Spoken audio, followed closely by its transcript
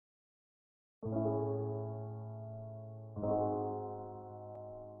Would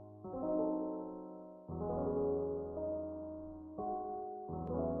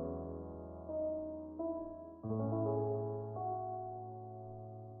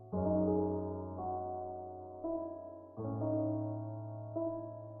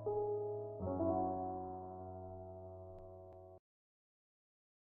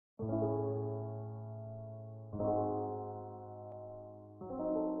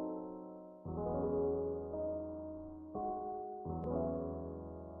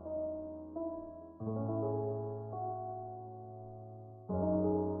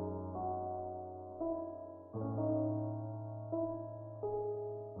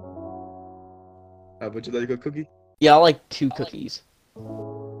you like a cookie? Yeah, I like 2 cookies.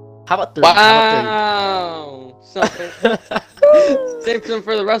 How about 3? Wow! Something. Save some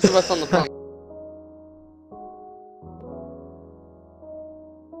for the rest of us on the phone.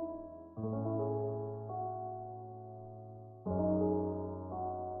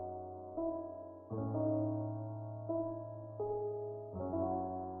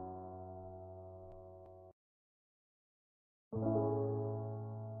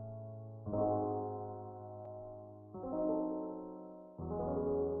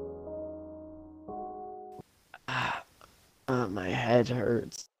 My head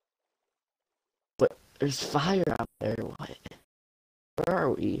hurts. But there's fire out there. What? Where are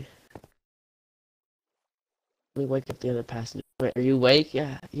we? Let me wake up the other passenger. Wait, are you awake?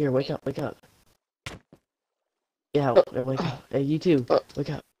 Yeah. Here, wake up, wake up. Yeah, wake up. Hey, you too. Wake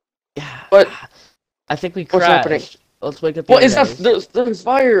up. Yeah. What? I think we What's crashed. happening? Let's wake up the What other is that? guys. There's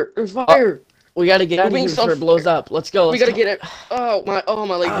fire! There's fire! We gotta get out of here before it blows up. Let's go. We gotta get it. Oh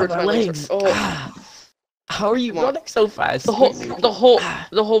my leg hurts. My legs. How are you running so fast? The whole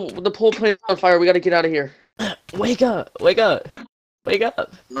plane's on fire. We gotta get out of here. Wake up! Wake up! Wake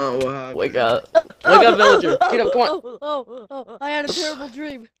up! Oh, what happened? Wake up! Wake up, villager! Get up, come on. Oh, I had a terrible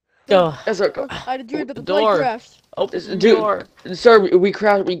dream. Go. Ezra, I had a dream that the Door. plane crashed. Open the Dude. door. Sir, we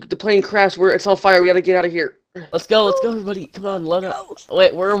crashed. The plane crashed. It's on fire. We gotta get out of here. Let's go, everybody. Come on, load up.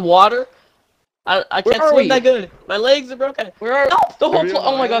 Wait, we're in water? I can't are swim we? that good. My legs are broken. Where are the whole? Are we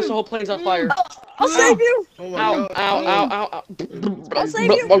Oh my gosh, alive? the whole plane's on fire. I'll save you! Oh my Ow! God. Ow! Ow! Ow! Ow! I'll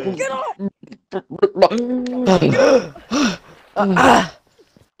save you! Get off!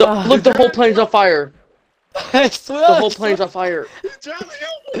 Look, the whole plane's on fire. I swim. The whole plane's on fire. Charlie,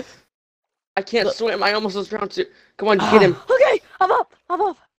 help me. I can't swim. I almost was drowned too. Come on, get him. Okay, I'm up! I'm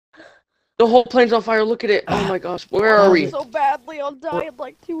up! The whole plane's on fire. Look at it. Oh my gosh. Where are we? So badly, I'll die in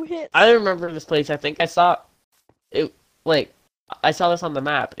like 2 hits. I remember this place. I think I saw it. Like, I saw this on the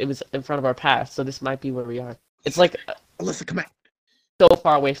map. It was in front of our path, so this might be where we are. It's like Alyssa, come back. so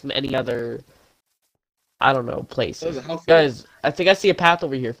far away from any other, I don't know, place. There's a house. Guys, I think I see a path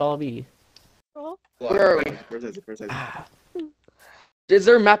over here. Follow me. Where are we? Where's it? Is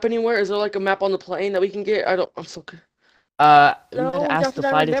there a map anywhere? Is there like a map on the plane that we can get? I'm so good. We No, gotta ask the Justin, I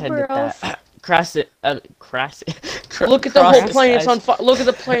flight remember attendant that. Crash it. Look at the whole plane. It's on fire. Look at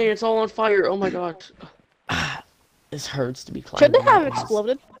the plane. It's all on fire. Oh my gosh. This hurts to be climbing. Should they have mountains.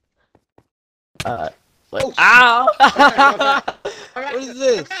 exploded? What? Oh, Ow! What is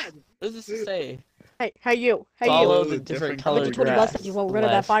this? What does this say? Hey you. Hey Follow you. the different Which colored 20 grass. buses you won't run out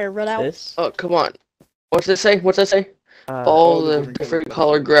of that Left. fire, run out. This? Oh, come on. What's it say? What's that say? All the different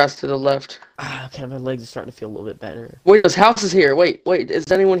colored grass to the left. Okay, my legs are starting to feel a little bit better. Wait, this house is here. Wait, is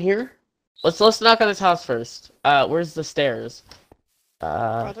anyone here? Let's knock on this house first. Where's the stairs?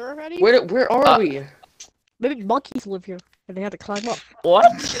 Are there already? Where are we? Maybe monkeys live here, and they had to climb up.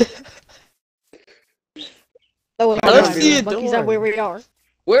 What? Oh, I don't see a monkeys door. are where we are.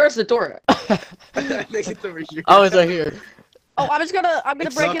 Where is the door at? I think it's over here. Oh, it's right here. Oh, I'm gonna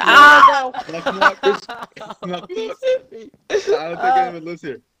It's break it not- through the window. Knock, knock. Knock, knock. I don't think anyone lives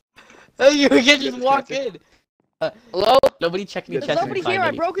here. Hey, you can just walk in. Hello? Nobody check any There's There's chests. nobody and find here. I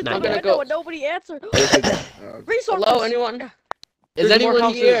any- broke it through not the gonna yet. window go. and nobody answered. Oh, Resources. Hello, anyone? Is There's more anyone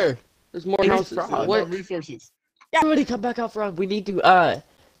houses. here? There's more Here's houses. frog. What? resources. Everybody come back out front. We need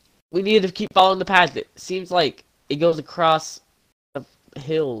to keep following the path. It seems like it goes across the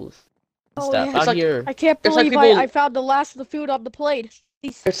hills and Oh, stuff. yeah. It's Out like- here. I can't It's like believe people- I found the last of the food on the plate.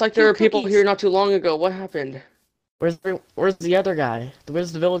 These It's like there were people cookies. here not too long ago. What happened? Where's the other guy?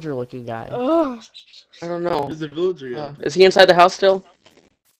 Where's the villager looking guy? Ugh. I don't know. There's a villager here. Is he inside the house still?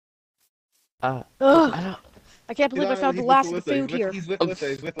 I Ugh. don't. I can't believe I found the last of the food here. He's with Alyssa.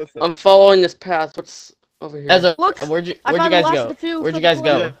 He's with Alyssa. I'm following this path. What's over here? Ezra, Look, where'd you I guys found the last go? of the food Where'd from you guys the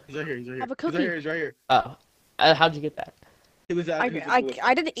go? plate. He's right here. He's right here. Have a He's right cookie. here. He's right here. Oh, how'd you get that? He was at.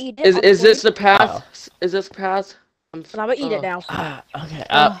 I didn't eat it. Is on the this plate. the path? Is this path? But I'm gonna eat it now. Okay.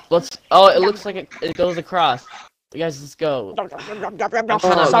 Let's. Oh, it looks like it goes across. You guys, let's go. Sorry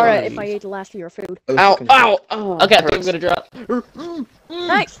hungry. if I ate the last of your food. Ow! Ow! Oh, Okay, I that think I'm hurts. gonna drop.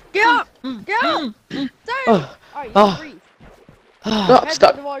 Nice! Get up! Get up! Dang! Oh, Alright, you oh. can breathe. Oh, Head stop.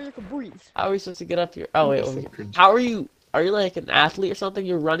 underwater, you can breathe. How are we supposed to get up here? Oh wait, That's over so here. cringy. How are you? Are you like an athlete or something?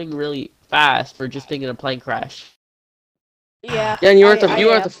 You're running really fast for just being in a plane crash. Yeah. Yeah, and you were at I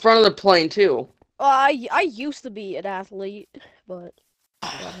the am. front of the plane too. Well, I used to be an athlete, but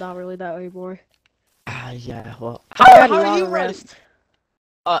I'm not really that anymore. Yeah. Well, I how had a are lot you of running? rest.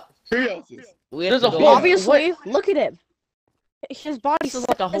 Curiosities. We have There's to a go whole- over- Obviously, what? look at him. His body This is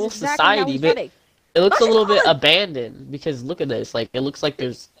like a whole exactly how society, he's but running. it looks a Look little bit at abandoned because look at this. Like it looks like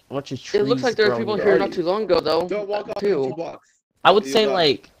there's a bunch of trees. It looks like there were growing people in here it. not too long ago, though. Don't walk off too. 2 blocks. I would You say got it.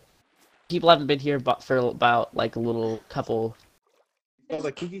 like people haven't been here but for about like a little couple, Oh,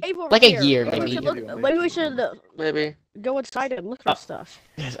 like cookie? Cave over like a here. year Oh, maybe. okay. Maybe we should Maybe. go inside and look at stuff.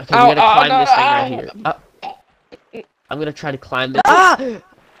 Yes, okay, Ow, we gotta ow, climb no, this thing ow. right here. I'm gonna try to climb this.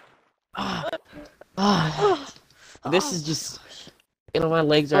 This is just, my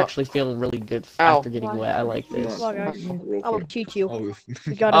legs are Oh. actually feeling really good Ow. after getting wet. I like this. Come on, guys. Real I will quick. teach you. Oh,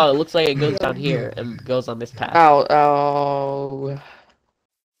 You gotta. Oh, it looks like it goes down here and goes on this path. Ow! Ow!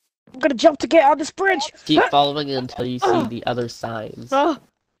 I'm gonna jump to get on this bridge. Keep following it until you see the other signs. Oh,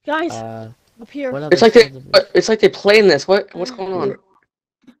 guys, Uh, up here. what other It's like they. signs of It's like they planned this. What's going on?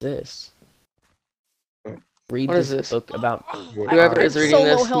 this? Read What is this this? book about. Whoever I'm is reading so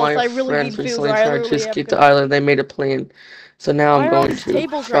low this, health, my I really friends need food, recently I tried to literally am escape the gonna- island. They made a plan, so now Why I'm are going these to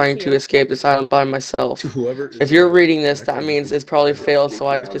tables right trying to here? escape this island by myself. Whoever. If you're reading this, that means it's probably failed. So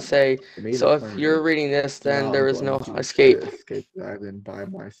I have to say. So if you're reading this, then there is no escape. Escape the island by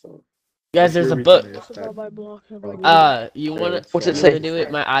myself. Guys, there's a book. This is all my block. You wanna? What's it you say? wanna do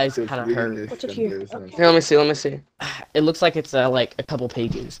it? My eyes kind of hurt. What's it here? Here, let me see. Let me see. It looks like it's like a couple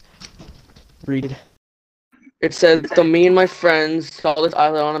pages. Read it. It says, so me and my friends saw this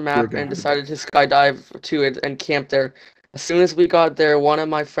island on a map and decided to skydive to it and camp there. As soon as we got there, one of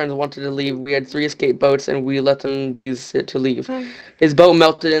my friends wanted to leave. We had 3 escape boats and we let them use it to leave. His boat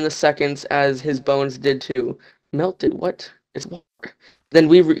melted in the seconds as his bones did too. Melted? What? It's water. Then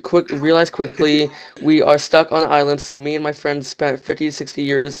we realized quickly we are stuck on the island. Me and my friends spent 50 to 60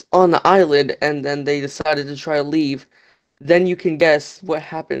 years on the island and then they decided to try to leave. Then you can guess what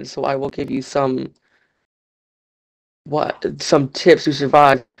happened, so I will give you some tips to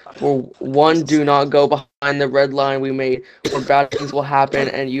survive. For one, do not go behind the red line we made, or bad things will happen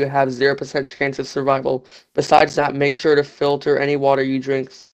and you have 0% chance of survival. Besides that, make sure to filter any water you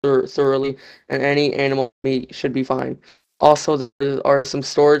drink thoroughly, and any animal meat should be fine. Also, there are some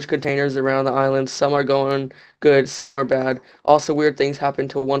storage containers around the island. Some are going good, some are bad. Also, weird things happen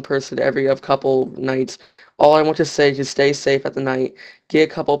to one person every couple nights. All I want to say is to stay safe at the night. Get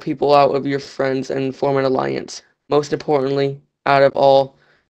a couple people out of your friends and form an alliance. Most importantly, out of all...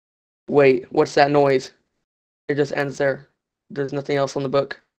 Wait, what's that noise? It just ends there. There's nothing else on the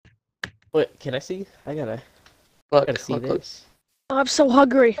book. Wait, can I see? I gotta see Look. this. Oh, I'm so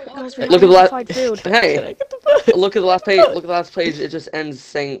hungry. Guys, we Look have at to find food. Hey, Can I get the book? look at the last page. Look at the last page. It just ends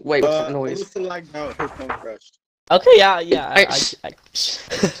saying, "Wait, what's that noise?" Listen like now, his phone crashed. Okay, yeah. Hey,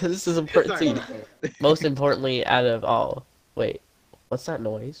 This is important Sorry. too. Most importantly, out of all. Wait, what's that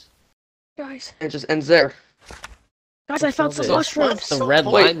noise? Guys, It just ends there. guys, I found some This. mushrooms. The red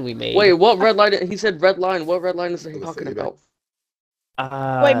Wait, line we made. Wait, what red line? He said red line. What red line is he Let's talking see about?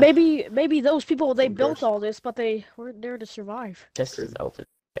 Wait, maybe those people, they Some built brush. all this, but they weren't there to survive. This is open.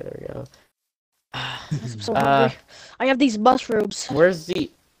 Okay, there we go. Guys, I'm so hungry. I have these mushrooms. Where's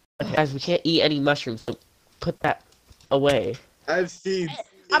the... Okay, guys, we can't eat any mushrooms, so put that away. I have seeds.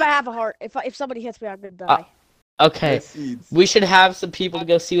 I'm gonna have a heart. If somebody hits me, I'm gonna die. I Okay, have seeds. we should have some people to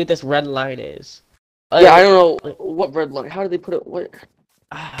go see what this red line is. Yeah, I don't know what red line. How did they put it? What?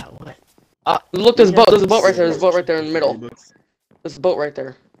 What? Look, there's a Yeah. boat. There's a boat right there. There's a boat right there in the middle. Books. There's a boat right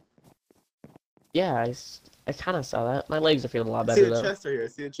there. Yeah, I kind of saw that. My legs are feeling a lot I see better a though. chest right here. I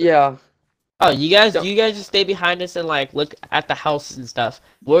see a chest. Yeah. Oh, you guys just stay behind us and like look at the houses and stuff.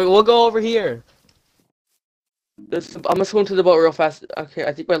 We'll go over here. I'm gonna swim to the boat real fast. Okay,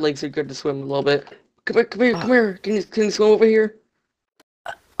 I think my legs are good to swim a little bit. Come here. Can you swim over here?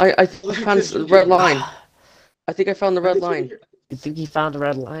 I found this red line. I think I found the red line. You think you found a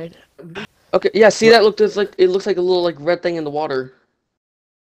red line? Okay, yeah. See that? Look, it looks like a little like red thing in the water,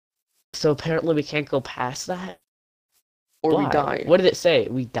 So apparently we can't go past that. or we Why? die. What did it say?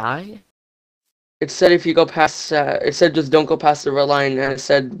 We die? It said if you go past, it said just don't go past the red line, and it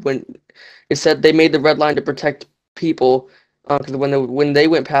said they made the red line to protect people, Because when they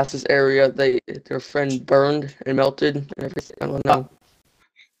went past this area, their friend burned and melted and everything. I don't know.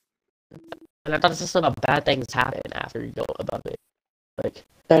 And I thought this is about bad things happen after you go above it. Like,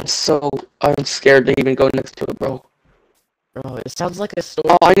 That's so. I'm scared to even go next to it, bro. bro, it sounds like a story.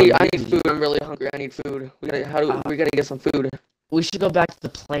 Oh, I from a need movie. food. I'm really hungry. I need food. We gotta get some food. We should go back to the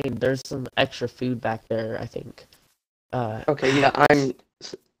plane. There's some extra food back there, I think. Okay, yeah,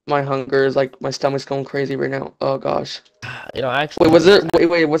 my hunger is like, my stomach's going crazy right now. Oh gosh. You know, actually.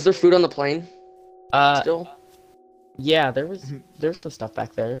 Wait, was there food on the plane still? Yeah, there's some stuff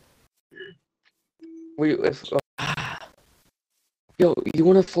back there. Yo, you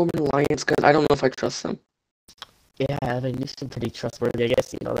wanna form an alliance? Cause I don't know if I trust them. Yeah, I mean, you seem pretty trustworthy, I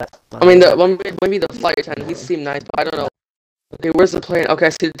guess, you know that. I mean, maybe the flight attendant, he seemed nice, but I don't know. Okay, where's the plane? Okay, I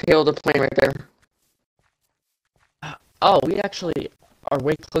see the tail of the plane right there. Oh, we actually are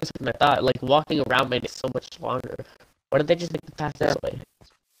way closer than I thought. Like, walking around made it so much longer. Why didn't they just make the path this way?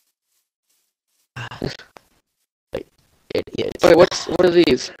 Like, idiots. Wait, what are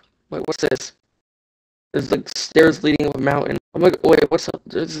these? Wait, what's this? There's like stairs leading up a mountain. I'm like, wait, what's up?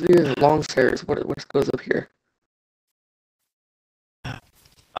 These are long stairs. What goes up here?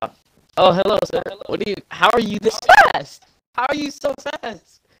 Oh, hello, sir. How are you this fast? How are you so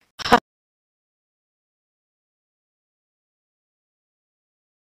fast?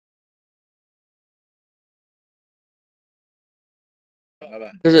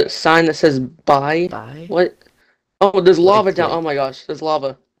 There's a sign that says bye. Bye. What? Oh, there's lava Wait, down. wait. Oh my gosh, there's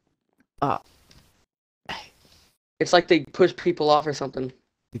lava. Ah. It's like they push people off or something.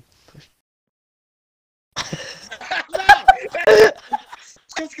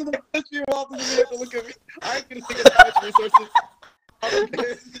 Just because I pushed you off, doesn't mean you have to look at me. I can think of that much resources.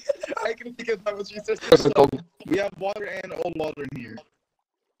 I can think of that much resources. What's it called? We have water and old water in here.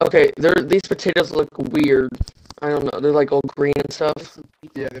 Okay, these potatoes look weird. I don't know. They're like all green and stuff.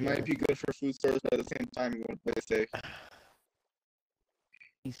 Yeah, they might be good for food stores, but at the same time, we want to play it safe.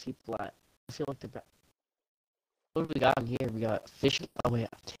 These people, I feel like they're bad. What do we got in here? We got fish. Oh, wait.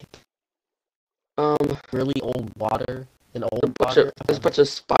 Really old water. And old water. There's a bunch of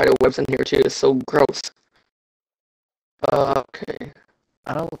spider webs in here too. It's so gross. Okay.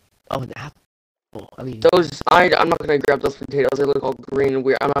 I don't. Oh, an apple. I mean, I'm not gonna grab those potatoes. They look all green and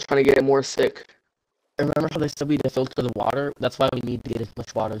weird. I'm not trying to get more sick. remember how they said we need to filter the water? That's why we need to get as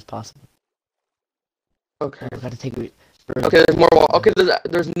much water as possible. Okay. We gotta take it. Okay, there's more water. Okay,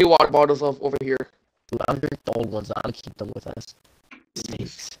 there's new water bottles over here. I'll drink the old ones. I'll keep them with us.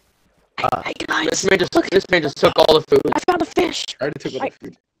 Snakes. Hey guys, This man just took all the food. I found a fish. I already took all the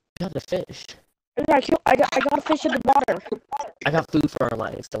food. Got the fish. I got a fish in the water. I got food for our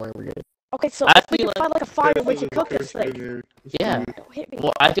alliance. Don't worry, we're good. Okay, so I if we feel can find like a fire, we can cook this thing. Yeah. Don't hit me.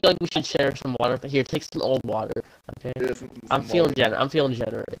 Well, I feel like we should share some water. Here, take some old water. Okay. I'm feeling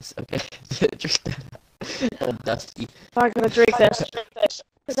generous. Okay. Drink that. Old dusty. I'm gonna drink this.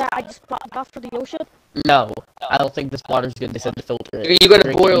 Is that I just got from the ocean? No, I don't think this water's good. They said to filter it. You gotta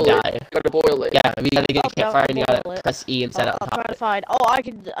Drink boil and it. die. You gotta boil it. Yeah, we gotta get a Okay, campfire and you I'll gotta boil it. press E and set it I'm on top trying of to it. find. Oh, I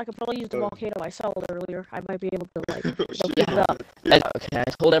could probably use the volcano I sold earlier. I might be able to like heat it up. Okay,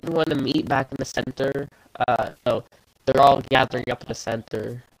 I told everyone to meet back in the center. So they're all gathering up in the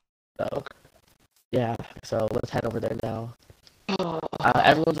center. So yeah, so let's head over there now.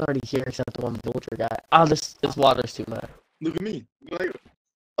 Everyone's already here except the one villager guy. Oh, this water's too much. Look at me. Look at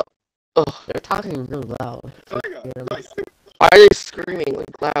They're talking really loud. me. Why are they screaming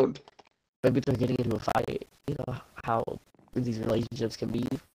like loud? Maybe they're getting into a fight. You know how these relationships can be.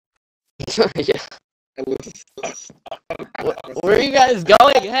 Yeah. Where are you guys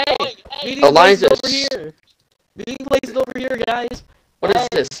going? Hey, meeting place Alliance over is- here. Meeting place is over here, guys. What is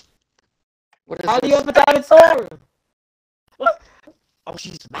this? What is How do you this? have a diamond sword? What? Oh,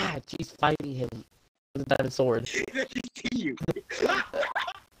 she's mad. She's fighting him with a diamond sword. You.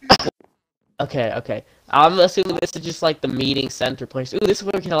 Okay. I'm assuming this is just like the meeting center place. Ooh, this is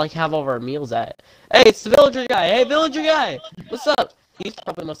where we can like have all of our meals at. Hey, it's the villager guy. Hey, villager guy. What's up? He's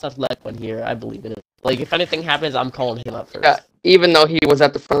probably must have left one here. I believe in it. Like, if anything happens, I'm calling him up first. Yeah, even though he was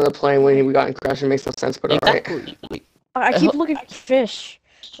at the front of the plane when we got in crash, it makes no sense. But alright. Exactly. I keep looking for fish,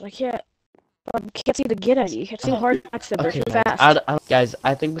 but I can't seem to get any. It's too hard to catch them. They're Okay, too guys. fast. Guys,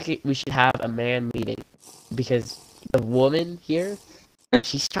 I think we should have a man meeting because the woman here,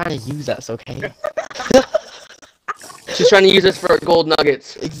 she's trying to use us. Okay. She's trying to use this for gold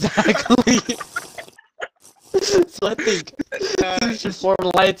nuggets. Exactly. So I think we should form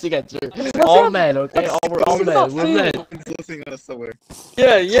an alliance against her. All men, okay? We're all men. We're men. Someone's listening to us somewhere.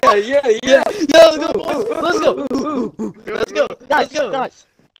 Yeah. Yo, go, boys. Let's go. Let's go. Guys.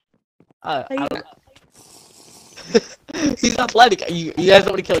 I don't... He's athletic. You guys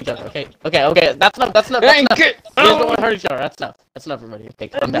don't want to kill each other, okay? Okay. That's enough. That's enough. That's enough. You guys don't want to hurt each other. That's enough. That's enough, everybody. Okay,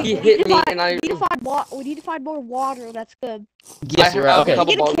 calm down. He hit me and I. We need to find more water. That's good. Yes, you're right. have Okay. a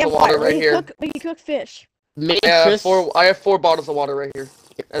couple We need a bottles of water campfire. right here. We can cook fish. Me I and have Chris, I have 4 bottles of water right here,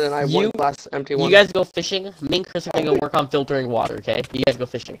 and then I have You- one glass empty one. you guys go fishing. Me and Chris are gonna go work on filtering water, okay? You guys go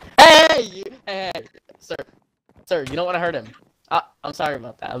fishing. Hey, sir, you don't want to hurt him. I'm sorry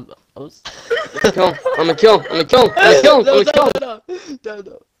about that. I'm Kill him. I'm gonna kill him. I'm gonna kill him. I'm gonna kill him. I'm gonna kill him. No.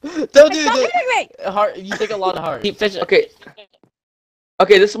 Don't do Stop this. hitting me! Heart, you take a lot of heart. Keep fishing. Okay.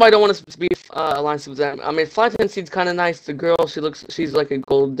 Okay, this is why I don't want to be alliance with them. I mean, Flyton seems kind of nice. The girl, she's like a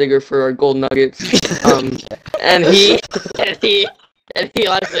gold digger for our gold nuggets. And he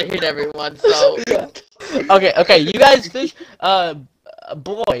likes to hit everyone. So Okay. You guys fish.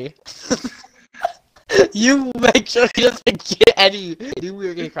 Boy. You make sure he doesn't get any. Dude, we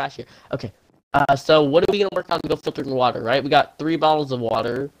were gonna crash here. Okay. So what are we gonna work on to go filtering water? Right? We got 3 bottles of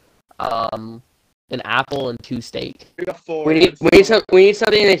water. An apple and 2 steak. We got 4. we need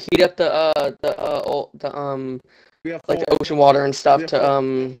something to heat up We have 4. like the ocean water and stuff Yeah,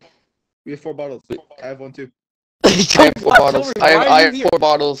 to We have 4 bottles. I have 1 too. I have 4 bottles. I have 4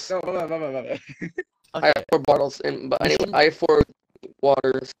 bottles. No, bye. I have 4 bottles, but anyway, I have 4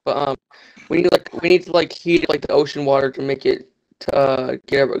 waters. But we need to like heat like the ocean water to make it to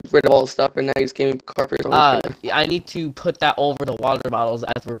get rid of all the stuff. And now he's giving carpet. I need to put that over the water bottles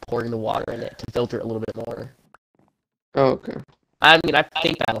as we're pouring the water in it to filter it a little bit more. Oh, okay. I mean, I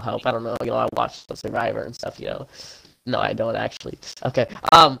think that'll help. I don't know. I watched The Survivor and stuff. No, I don't actually. Okay.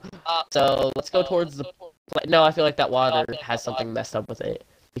 So let's go towards the. No, I feel like that water has something messed up with it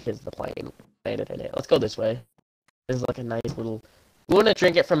because the plane landed in it. Let's go this way. This is like a nice little. We want to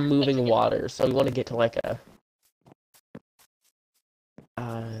drink it from moving water, so we want to get to like a.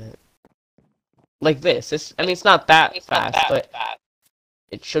 Like this. I mean, it's not that fast, but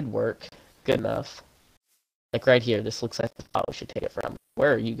it should work good enough. Like right here, this looks like the spot we should take it from.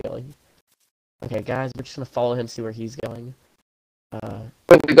 Where are you going? Okay, guys, we're just gonna follow him, see where he's going.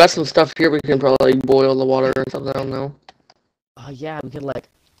 Wait, we got some stuff here. We can probably boil the water or something. I don't know. Yeah, we could like.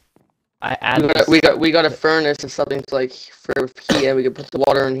 I add. We got a furnace or something to like for heat. And we could put the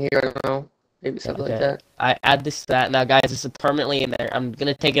water in here. I don't know. Maybe something like that. I add this to that. Now, guys, this is permanently in there. I'm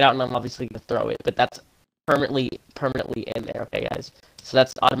gonna take it out and I'm obviously gonna throw it, but that's permanently in there. Okay, guys. So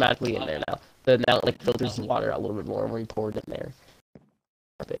that's automatically in there now. So now it like filters the water out a little bit more when we pour it in there.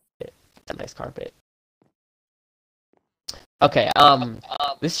 Carpet. A nice carpet. Okay.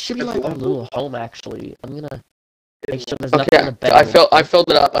 This should be like our little home actually. I'm gonna make sure there's nothing in the bed. I filled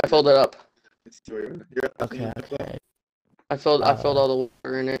it up. Okay. I filled all the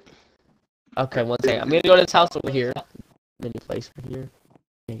water in it. Okay, one second. I'm gonna go to this house over here. Mini place right here.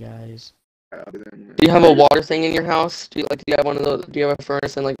 Hey guys. Do you have a water thing in your house? Do you have one of those? Do you have a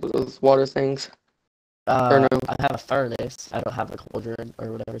furnace and like those water things? Or no? I have a furnace. I don't have a cauldron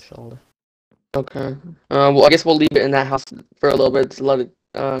or whatever it's called. Okay. Well, I guess we'll leave it in that house for a little bit to let it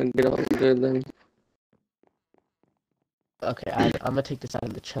get up good then. Okay, I'm gonna take this out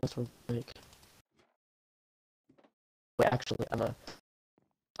of the chest real quick. Wait, actually, I'm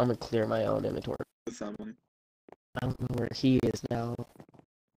gonna clear my own inventory. I don't know where he is now.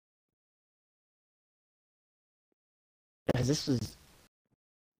 Guys, this was.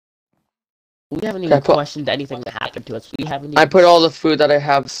 We haven't even questioned anything that happened to us. We haven't. I put all the food that I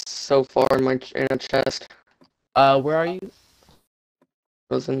have so far in a chest. Where are you? It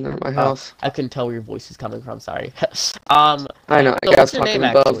was in my house. I couldn't tell where your voice is coming from. Sorry. I know. So what's your name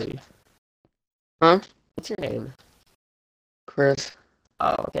actually? Huh? What's your name? Chris.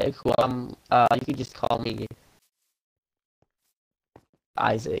 Oh, okay, cool. You can just call me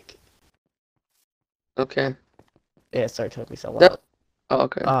Isaac. Okay. Yeah, sorry, it took me so long. Oh,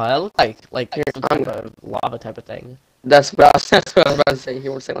 okay. That looked like Here, some type of lava type of thing. That's what I was about to say.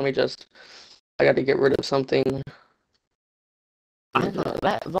 Here, one second. I got to get rid of something. I don't know.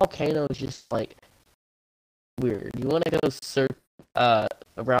 That volcano is just like weird. You want to go search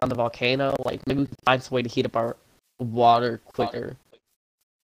around the volcano? Like maybe we can find some way to heat up our water quicker.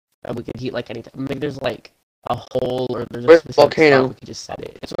 And we can heat like anything. Maybe there's like a hole or there's a specific volcano. spot we can just set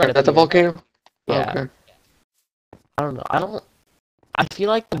it. It's right That's a volcano? Yeah. Oh, okay. I don't know. I feel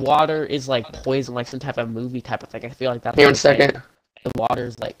like the water is like poison, like some type of movie type of thing. I feel like that's Here in a second. The water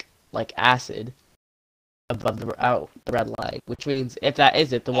is like acid above the red line, which means if that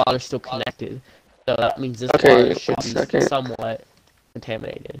is it, the water's still connected. So that means this water should be somewhat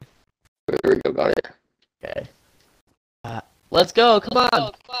contaminated. There we go, got it. Okay. Let's go, come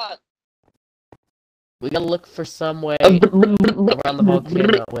on! We gotta look for some way around the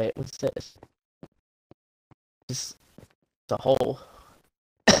volcano. Wait, what's this? It's a hole.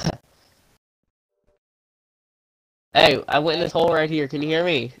 Hey, I went in this hole right here. Can you hear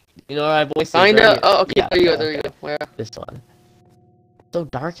me? You know where my voice is? Right Kinda. here. Oh, okay. Yeah, There you go. okay, There you okay. go. Where? This one. It's so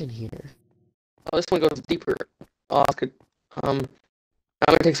dark in here. Oh, this one goes deeper. Oh, I could. I'm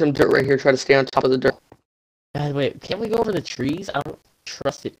gonna take some dirt right here. Try to stay on top of the dirt. God, wait, can't we go over the trees? I don't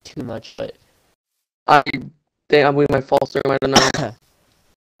trust it too much, but I think we might fall through. I don't know.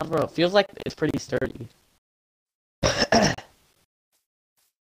 I don't know. It feels like it's pretty sturdy. How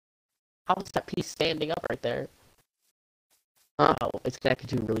is that piece standing up right there? Huh? Oh, it's connected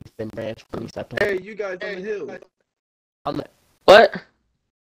to a really thin branch. At least I put Hey, you guys on the hill. on the. What?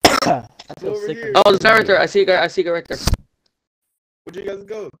 I feel Over sick. here. Oh, it's guy right there. I see a guy. I see a guy right there. Where'd you guys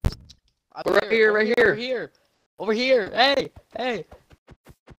go? Right here, right Over here. here. Over here. Hey, hey.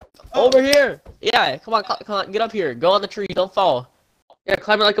 Oh. Over here. Yeah, come on, come on, get up here. Go on the tree. Don't fall. Yeah,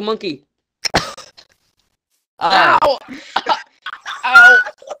 climbing like a monkey. Ow! Ow!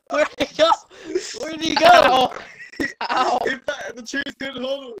 Where'd he go? Where'd he go? Ow! Ow! If the trees couldn't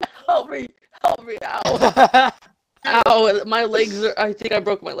hold him. Help me! Help me! Ow! Ow! My legs are. I think I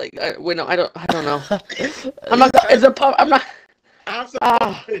broke my leg. Wait, no, I don't know. I'm not. It's a pump. I'm not. I have some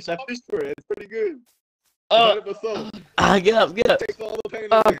Ah. fish. I fished for it. It's pretty good. Oh, 100%. Get up, get up. Takes all the pain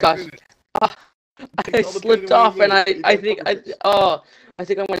Oh, away. gosh. I slipped off and I think I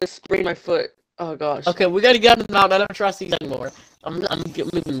think I'm gonna sprain my foot. Oh gosh. Okay, we gotta get up the mountain. I don't trust these anymore. I'm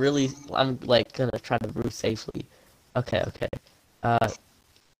moving really. I'm like gonna try to move safely. Okay, okay.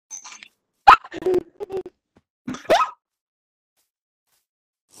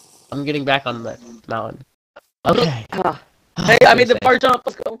 I'm getting back on the mountain. Okay. Ah. Hey, I made the bar jump.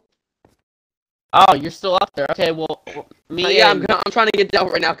 Let's go. Oh, you're still up there. Okay, well, me. Yeah, and... I'm trying to get down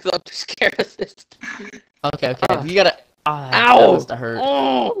right now because I'm too scared of this. Okay, okay. Ah. You gotta. That Ow! must have hurt.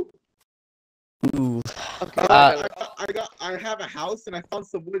 Oh. Ooh. Okay. I have a house and I found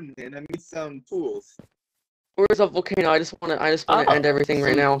some wood in it and I made some tools. Where's the volcano? I just want to Oh, end everything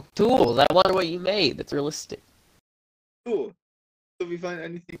right now. Tools. I wonder what you made. That's realistic. Cool. So if we find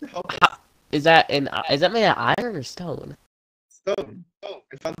anything to help us. Is that made of iron or stone? Stone. Oh,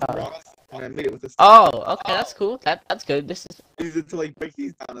 I found some rocks and I made it with a stone. Oh, okay, that's cool. That's good. This is. Use it to like break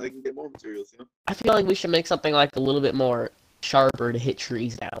these down and I can get more materials, you know? I feel like we should make something like a little bit more sharper to hit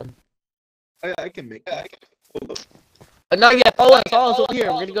trees down. I can make that. Hold up. No, yeah, follow us over here.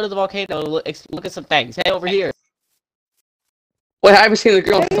 We're gonna go to the volcano. Look at some things. Hey, over here. Wait, I haven't seen the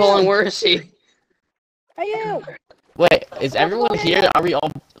girl for so long. Where is she? Hey, you! Wait, is everyone here? Are we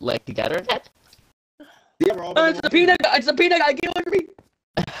all like together? Yeah, we're all Oh, it's the peanut guy. It's the peanut guy. Get away from me.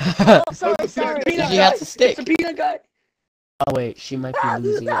 Oh, sorry, sorry. Peanut She guy. has a stick. It's the peanut guy. Oh wait, she might be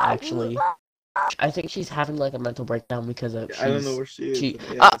losing it actually. I think she's having like a mental breakdown because of. I don't know where she is. she-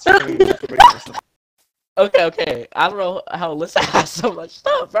 but yeah, Ah. it's probably gonna break or something. Okay. I don't know how Alyssa has so much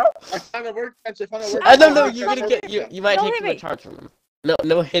stuff, bro. I found a workbench. I found a workbench. I don't know. You're gonna get you. You might Don't take hit too much me. charge from him.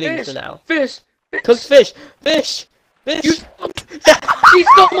 No hitting Fish. for now. Fish. Cooked fish. Fish. You. Fish. She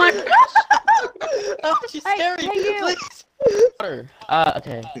stole my fish. Oh, she's Hey, scary. hey, you. Please. Water.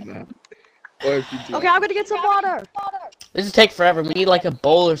 Okay. Or if you do. Okay, I'm gonna get some water. This will take forever. We need like a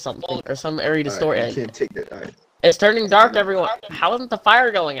bowl or something, or some area to store I it. can't take that. Alright. It's turning dark, everyone. How isn't the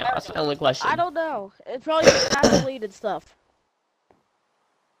fire going out? That's my only question. I don't know. It's probably just gasoline and stuff.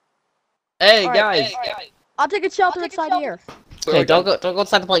 Hey Alright, guys. I'll take a shelter inside here. Okay, don't go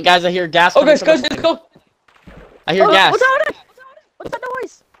inside the plane, guys. I hear gas. Okay, coming let's from go. the Let's plane. go. I hear Oh, gas. what's that? What's that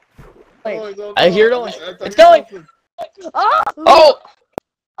noise? Wait. Oh, I hear noise. I It's hear going. something. Oh! Oh.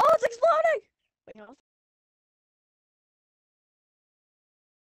 Oh, it's exploding! Wait, hang on.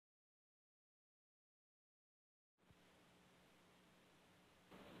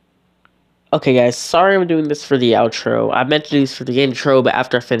 Okay, guys, sorry I'm doing this for the outro. I meant to do this for the intro, but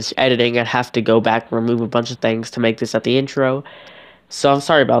after I finish editing, I'd have to go back and remove a bunch of things to make this at the intro. So I'm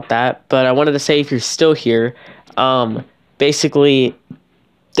sorry about that, but I wanted to say if you're still here, basically,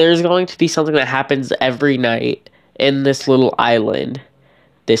 there's going to be something that happens every night in this little island,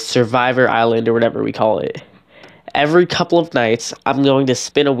 this survivor island or whatever we call it. Every couple of nights, I'm going to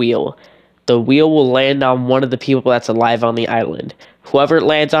spin a wheel. The wheel will land on one of the people that's alive on the island. Whoever it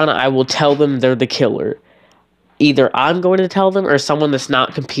lands on, I will tell them they're the killer. Either I'm going to tell them or someone that's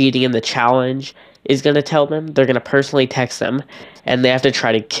not competing in the challenge is going to tell them. They're going to personally text them, and they have to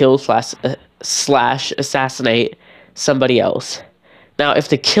try to kill slash assassinate somebody else. Now, if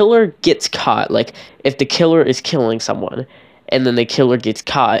the killer gets caught, like if the killer is killing someone and then the killer gets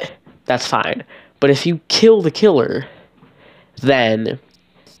caught, that's fine. But if you kill the killer, then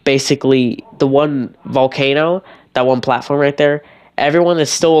basically the one volcano, that one platform right there, everyone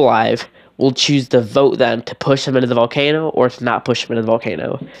that's still alive will choose to vote them to push them into the volcano or to not push them into the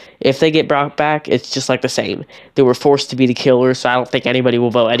volcano. If they get brought back, it's just like the same. They were forced to be the killer, so I don't think anybody will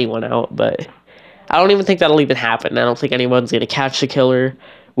vote anyone out, but I don't even think that'll even happen. I don't think anyone's going to catch the killer.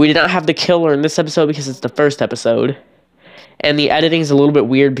 We did not have the killer in this episode because it's the first episode. And the editing's a little bit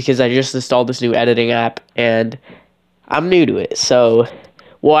weird because I just installed this new editing app, and I'm new to it, so...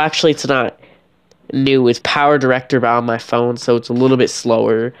 Well, actually, it's not new. It's Power Director on my phone, so it's a little bit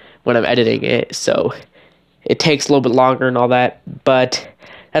slower when I'm editing it, so it takes a little bit longer and all that, but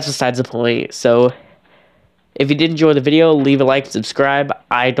that's besides the point. So if you did enjoy the video, leave a like and subscribe.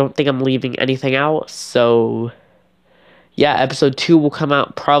 I don't think I'm leaving anything out, so yeah, episode 2 will come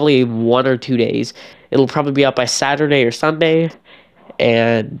out probably in 1 or 2 days. It'll probably be out by Saturday or Sunday,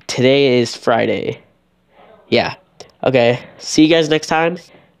 and today is Friday. Yeah. Okay, see you guys next time.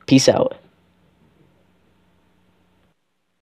 Peace out.